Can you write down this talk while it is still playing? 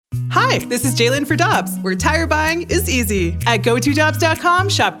Hi, this is Jalen for Dobbs, where tire buying is easy. At GoToDobbs.com,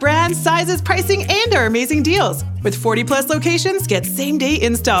 shop brands, sizes, pricing, and our amazing deals. With 40-plus locations, get same-day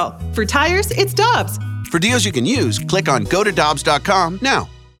install. For tires, it's Dobbs. For deals you can use, click on GoToDobbs.com now.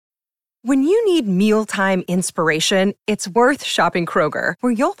 When you need mealtime inspiration, it's worth shopping Kroger,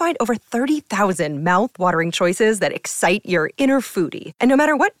 where you'll find over 30,000 mouth-watering choices that excite your inner foodie. And no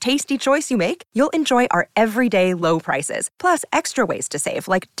matter what tasty choice you make, you'll enjoy our everyday low prices, plus extra ways to save,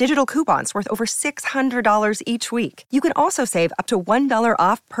 like digital coupons worth over $600 each week. You can also save up to $1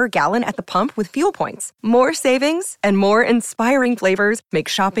 off per gallon at the pump with fuel points. More savings and more inspiring flavors make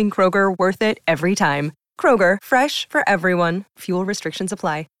shopping Kroger worth it every time. Kroger, fresh for everyone. Fuel restrictions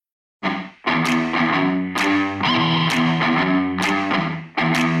apply.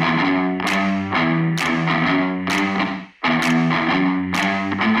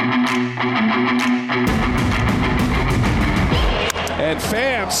 And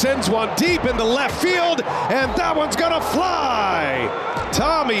Pham sends one deep into left field, and that one's gonna fly.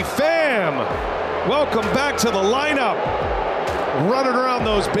 Tommy Pham, welcome back to the lineup. Running around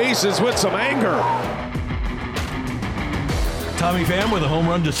those bases with some anger. Tommy Pham with a home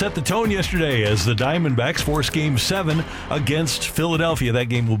run to set the tone yesterday as the Diamondbacks force Game 7 against Philadelphia. That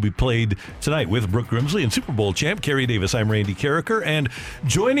game will be played tonight with Brooke Grimsley and Super Bowl champ Kerry Davis. I'm Randy Carricker, and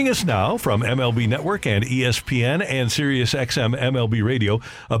joining us now from MLB Network and ESPN and Sirius XM MLB Radio,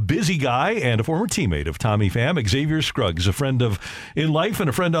 a busy guy and a former teammate of Tommy Pham, Xavier Scruggs, a friend of in life and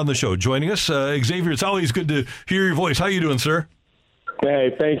a friend on the show. Joining us, Xavier, it's always good to hear your voice. How you doing, sir?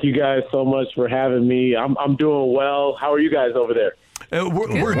 Hey, thank you guys so much for having me. I'm doing well. How are you guys over there?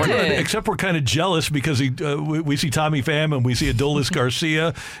 We're good, except we're kind of jealous because we see Tommy Pham and we see Adolis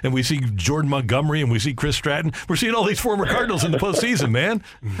Garcia and we see Jordan Montgomery and we see Chris Stratton. We're seeing all these former Cardinals in the postseason, man.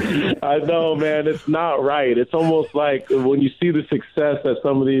 I know, man. It's not right. It's almost like when you see the success that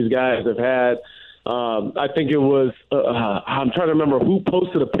some of these guys have had. I think it was I'm trying to remember who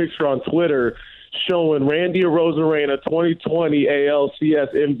posted a picture on Twitter showing Randy Arozarena 2020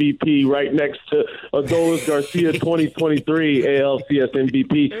 ALCS MVP right next to Adolis Garcia 2023 ALCS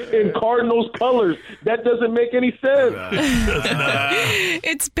MVP in Cardinals colors. That doesn't make any sense.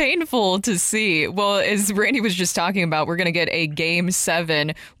 It's painful to see. Well, as Randy was just talking about, we're going to get a Game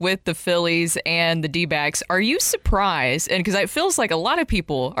 7 with the Phillies and the D-backs. Are you surprised? And because it feels like a lot of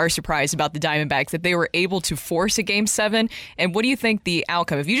people are surprised about the Diamondbacks that they were able to force a Game 7. And what do you think the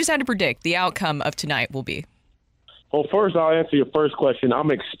outcome, if you just had to predict the outcome of tonight, will be? Well, first, I'll answer your first question.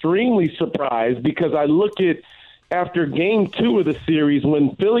 I'm extremely surprised because I look at after Game 2 of the series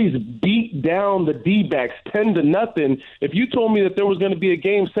when Phillies beat down the D-backs 10-0. If you told me that there was going to be a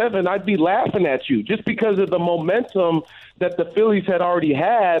Game 7, I'd be laughing at you just because of the momentum that the Phillies had already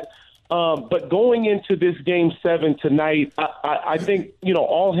had. But going into this Game 7 tonight, I think,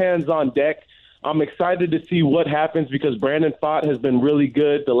 all hands on deck. I'm excited to see what happens because Brandon Pfaadt has been really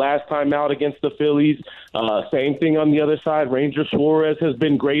good the last time out against the Phillies. Same thing on the other side. Ranger Suarez has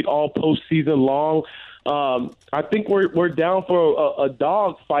been great all postseason long. I think we're down for a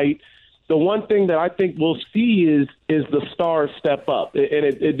dog fight. The one thing that I think we'll see is the stars step up, and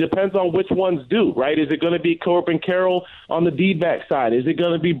it depends on which ones do, right? Is it going to be Corbin Carroll on the D-back side? Is it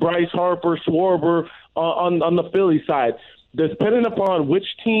going to be Bryce Harper, Schwarber on the Philly side? Depending upon which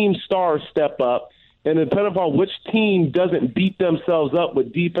team stars step up and depending upon which team doesn't beat themselves up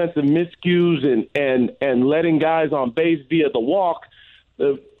with defensive miscues and letting guys on base via the walk,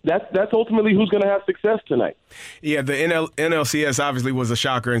 that's ultimately who's going to have success tonight. Yeah, the NLCS obviously was a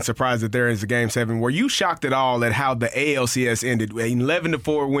shocker and surprise that there is a Game 7. Were you shocked at all at how the ALCS ended? An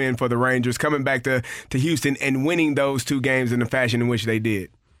 11-4 win for the Rangers, coming back to Houston and winning those two games in the fashion in which they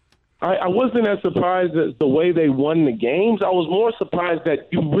did. I wasn't as surprised as the way they won the games. I was more surprised that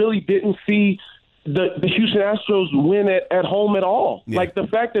you really didn't see the Houston Astros win at home at all. Yeah. Like the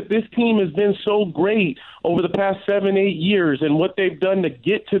fact that this team has been so great over the past 7-8 years and what they've done to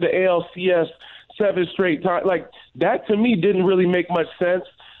get to the ALCS 7 straight times, like that to me didn't really make much sense.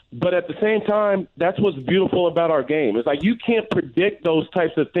 But at the same time, that's what's beautiful about our game. It's like you can't predict those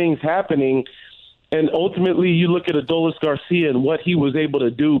types of things happening. And ultimately, you look at Adolis Garcia and what he was able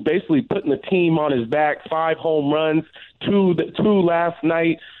to do, basically putting the team on his back, 5 home runs, two last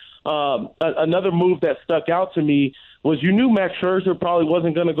night. Another move that stuck out to me was you knew Max Scherzer probably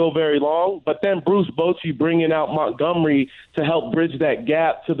wasn't going to go very long, but then Bruce Bochy bringing out Montgomery to help bridge that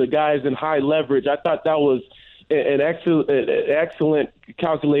gap to the guys in high leverage. I thought that was an excellent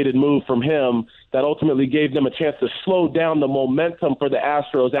calculated move from him that ultimately gave them a chance to slow down the momentum for the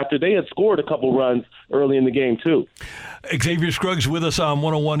Astros after they had scored a couple runs early in the game, too. Xavier Scruggs with us on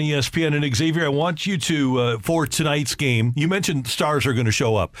 101 ESPN. And Xavier, I want you to, for tonight's game, you mentioned stars are going to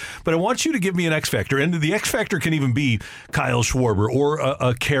show up, but I want you to give me an X Factor. And the X Factor can even be Kyle Schwarber or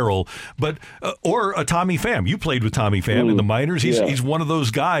a Carroll, but or a Tommy Pham. You played with Tommy Pham in the minors. He's one of those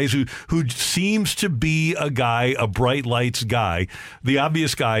guys who seems to be a guy, a bright lights guy. The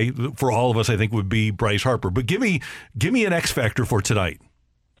obvious guy for all of us, I think, would be Bryce Harper. But give me an X Factor for tonight.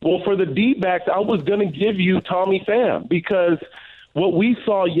 Well, for the D-backs, I was going to give you Tommy Pham because what we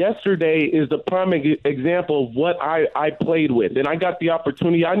saw yesterday is the prime example of what I played with. And I got the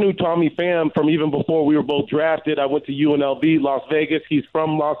opportunity. I knew Tommy Pham from even before we were both drafted. I went to UNLV, Las Vegas. He's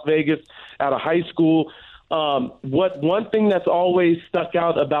from Las Vegas out of high school. One thing that's always stuck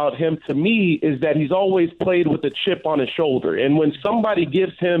out about him to me is that he's always played with a chip on his shoulder. And when somebody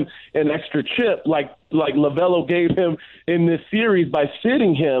gives him an extra chip, like Lovello gave him in this series by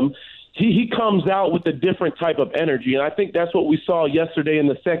sitting him, he comes out with a different type of energy. And I think that's what we saw yesterday in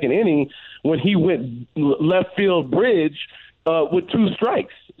the second inning when he went left field bridge with 2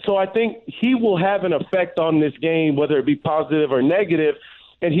 strikes. So I think he will have an effect on this game, whether it be positive or negative.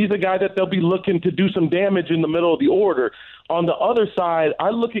 And he's a guy that they'll be looking to do some damage in the middle of the order. On the other side, I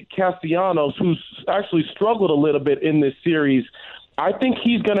look at Castellanos, who's actually struggled a little bit in this series. I think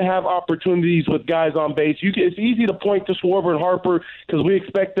he's going to have opportunities with guys on base. It's easy to point to Schwarber and Harper because we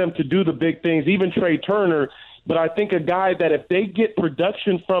expect them to do the big things, even Trey Turner. But I think a guy that if they get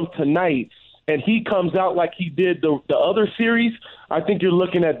production from tonight and he comes out like he did the other series, I think you're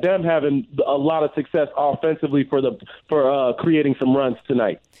looking at them having a lot of success offensively for creating some runs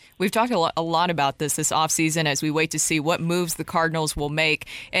tonight. We've talked a lot about this offseason as we wait to see what moves the Cardinals will make.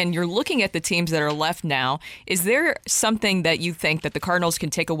 And you're looking at the teams that are left now. Is there something that you think that the Cardinals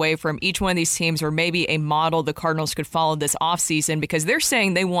can take away from each one of these teams, or maybe a model the Cardinals could follow this offseason? Because they're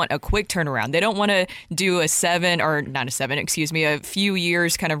saying they want a quick turnaround. They don't want to do a few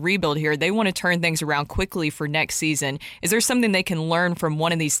years kind of rebuild here. They want to turn things around quickly for next season. Is there something they can learn from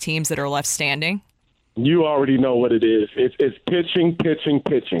one of these teams that are left standing? You already know what it is. It's pitching, pitching,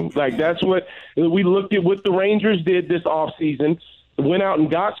 pitching. Like, that's what we looked at what the Rangers did this offseason, went out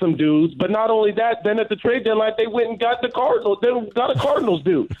and got some dudes. But not only that, then at the trade deadline, they went and got the Cardinals. They got a Cardinals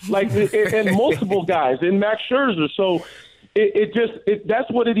dude, and multiple guys, and Max Scherzer. So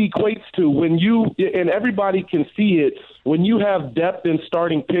that's what it equates to when and everybody can see it, when you have depth in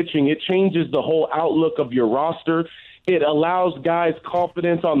starting pitching, it changes the whole outlook of your roster. It allows guys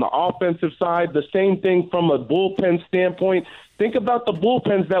confidence on the offensive side. The same thing from a bullpen standpoint. Think about the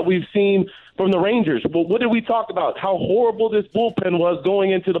bullpens that we've seen from the Rangers. But what did we talk about? How horrible this bullpen was going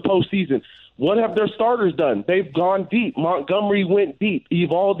into the postseason. What have their starters done? They've gone deep. Montgomery went deep.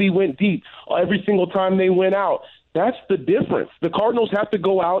 Evaldi went deep every single time they went out. That's the difference. The Cardinals have to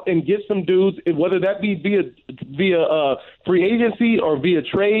go out and get some dudes, whether that be via free agency or via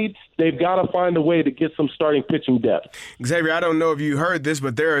trade. They've got to find a way to get some starting pitching depth. Xavier, I don't know if you heard this,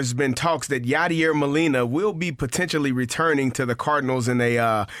 but there has been talks that Yadier Molina will be potentially returning to the Cardinals in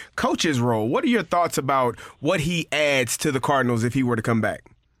a coach's role. What are your thoughts about what he adds to the Cardinals if he were to come back?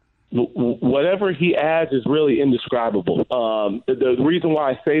 Whatever he adds is really indescribable. The reason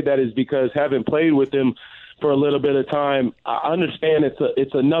why I say that is because having played with him for a little bit of time, I understand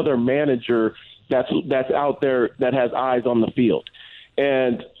it's another manager that's out there that has eyes on the field.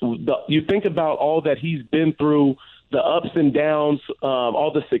 And you think about all that he's been through, the ups and downs,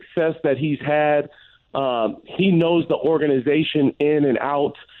 all the success that he's had. He knows the organization in and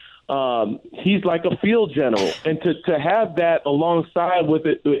out. He's like a field general. And to have that alongside with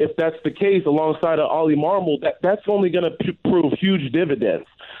it, if that's the case, alongside of Ollie Marmol, that's only going to prove huge dividends.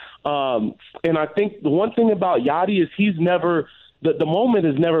 And I think the one thing about Yadi is he's never the moment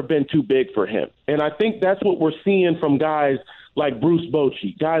has never been too big for him. And I think that's what we're seeing from guys like Bruce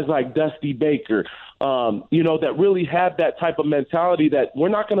Bochy, guys like Dusty Baker, that really have that type of mentality that we're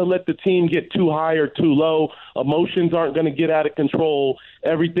not going to let the team get too high or too low. Emotions aren't going to get out of control.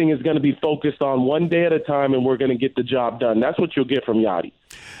 Everything is going to be focused on one day at a time, and we're going to get the job done. That's what you'll get from Yadi.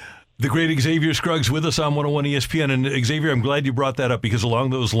 The great Xavier Scruggs with us on 101 ESPN. And Xavier, I'm glad you brought that up because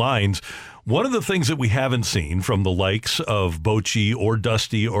along those lines, one of the things that we haven't seen from the likes of Bochy or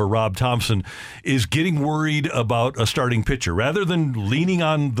Dusty or Rob Thompson is getting worried about a starting pitcher. Rather than leaning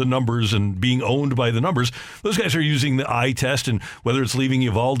on the numbers and being owned by the numbers, those guys are using the eye test, and whether it's leaving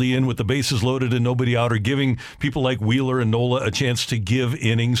Evaldi in with the bases loaded and nobody out or giving people like Wheeler and Nola a chance to give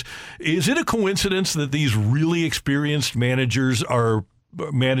innings. Is it a coincidence that these really experienced managers are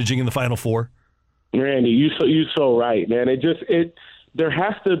managing in the Final Four? Randy, you so right, man. there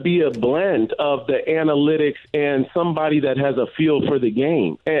has to be a blend of the analytics and somebody that has a feel for the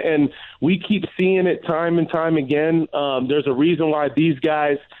game. And we keep seeing it time and time again. There's a reason why these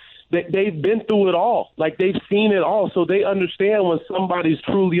guys, they've been through it all. Like, they've seen it all. So they understand when somebody's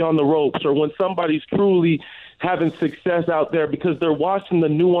truly on the ropes or when somebody's truly having success out there, because they're watching the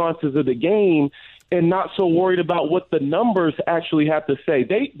nuances of the game and not so worried about what the numbers actually have to say.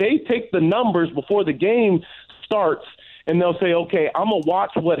 They take the numbers before the game starts, and they'll say, okay, I'm going to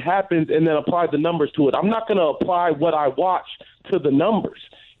watch what happens and then apply the numbers to it. I'm not going to apply what I watch to the numbers.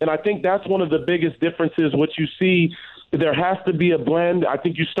 And I think that's one of the biggest differences. What you see, there has to be a blend. I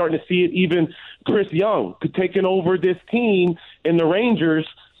think you're starting to see it. Even Chris Young taking over this team in the Rangers,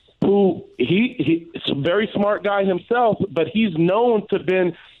 who he's a very smart guy himself, but he's known to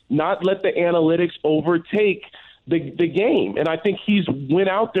been not let the analytics overtake the game. And I think he's went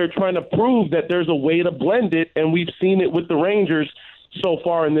out there trying to prove that there's a way to blend it, and we've seen it with the Rangers so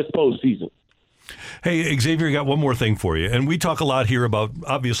far in this postseason. Hey, Xavier, got one more thing for you. And we talk a lot here about,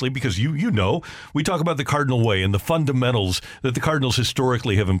 obviously, because you know, we talk about the Cardinal way and the fundamentals that the Cardinals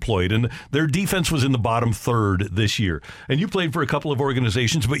historically have employed. And their defense was in the bottom third this year. And you played for a couple of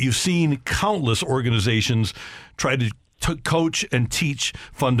organizations, but you've seen countless organizations try to coach and teach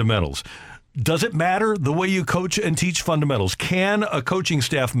fundamentals. Does it matter the way you coach and teach fundamentals? Can a coaching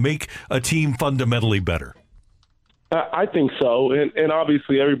staff make a team fundamentally better? I think so, and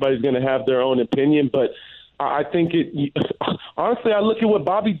obviously everybody's going to have their own opinion, but I think honestly, I look at what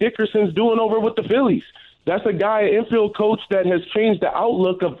Bobby Dickerson's doing over with the Phillies. That's a guy, an infield coach, that has changed the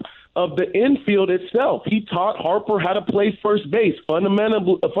outlook of the infield itself. He taught Harper how to play first base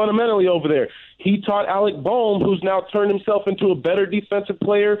fundamentally over there. He taught Alec Boehm, who's now turned himself into a better defensive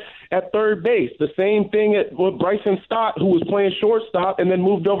player at third base. The same thing with Bryson Stott, who was playing shortstop and then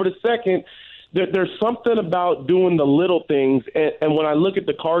moved over to second. There's something about doing the little things. And when I look at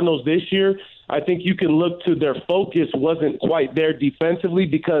the Cardinals this year, I think you can look to their focus wasn't quite there defensively,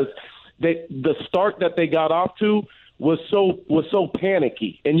 because the start that they got off to was so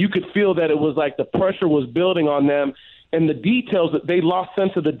panicky. And you could feel that it was like the pressure was building on them, and the details, that they lost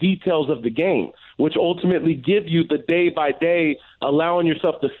sense of the details of the game, which ultimately give you the day by day, allowing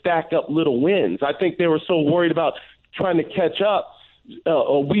yourself to stack up little wins. I think they were so worried about trying to catch up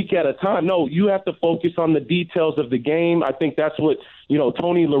a week at a time. No, you have to focus on the details of the game. I think that's what,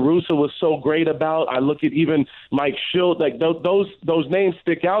 Tony La Russa was so great about. I look at even Mike Schilt, like those names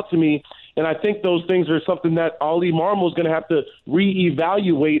stick out to me. And I think those things are something that Ali Marmol is going to have to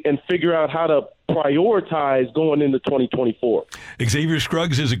reevaluate and figure out how to prioritize going into 2024. Xavier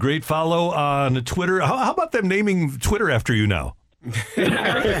Scruggs is a great follow on Twitter. How about them naming Twitter after you now?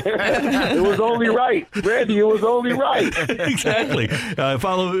 It was only right, Randy. It was only right. Exactly.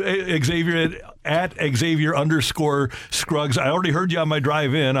 Follow Xavier at Xavier_Scruggs. I already heard you on my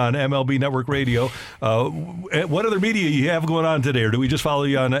drive in on MLB Network Radio. What other media you have going on today, or do we just follow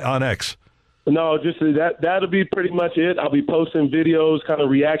you on X? No, just that'll be pretty much it. I'll be posting videos, kind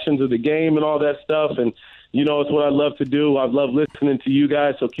of reactions of the game and all that stuff, and it's what I love to do. I love listening to you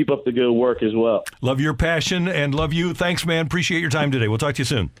guys, so keep up the good work as well. Love your passion and love you. Thanks, man. Appreciate your time today. We'll talk to you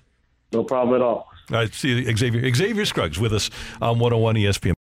soon. No problem at all. All right, see you, Xavier. Xavier Scruggs with us on 101 ESPN.